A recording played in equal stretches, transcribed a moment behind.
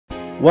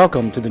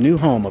Welcome to the new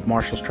home of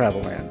Marshals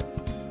Travelland,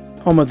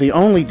 home of the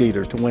only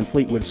dealer to win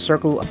Fleetwood's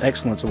Circle of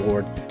Excellence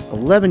Award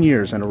 11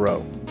 years in a row.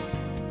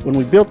 When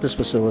we built this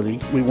facility,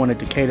 we wanted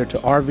to cater to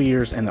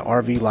RVers and the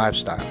RV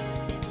lifestyle.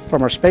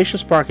 From our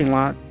spacious parking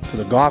lot to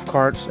the golf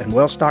carts and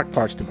well-stocked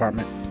parts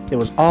department, it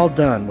was all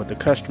done with the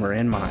customer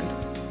in mind.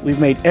 We've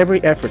made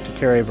every effort to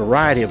carry a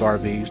variety of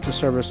RVs to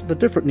service the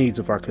different needs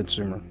of our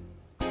consumer.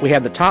 We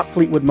have the top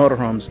Fleetwood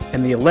motorhomes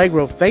and the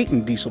Allegro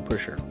Phaeton diesel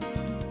pusher,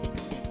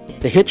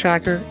 the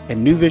Hitchhiker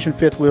and New Vision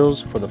fifth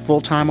wheels for the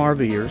full-time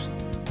RVers.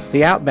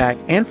 The Outback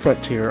and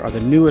Frontier are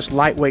the newest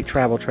lightweight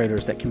travel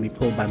trailers that can be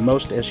pulled by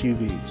most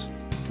SUVs.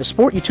 The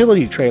Sport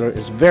Utility trailer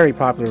is very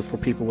popular for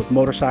people with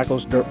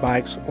motorcycles, dirt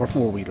bikes, or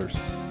four-wheelers.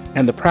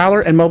 And the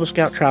Prowler and Mobile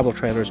Scout travel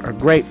trailers are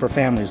great for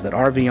families that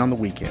RV on the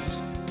weekends.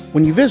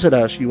 When you visit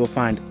us, you will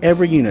find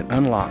every unit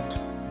unlocked.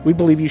 We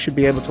believe you should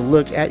be able to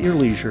look at your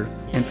leisure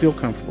and feel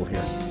comfortable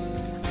here.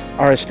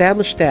 Our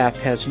established staff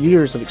has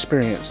years of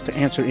experience to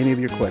answer any of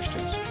your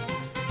questions.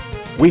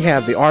 We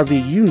have the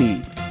RV you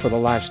need for the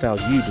lifestyle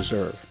you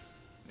deserve.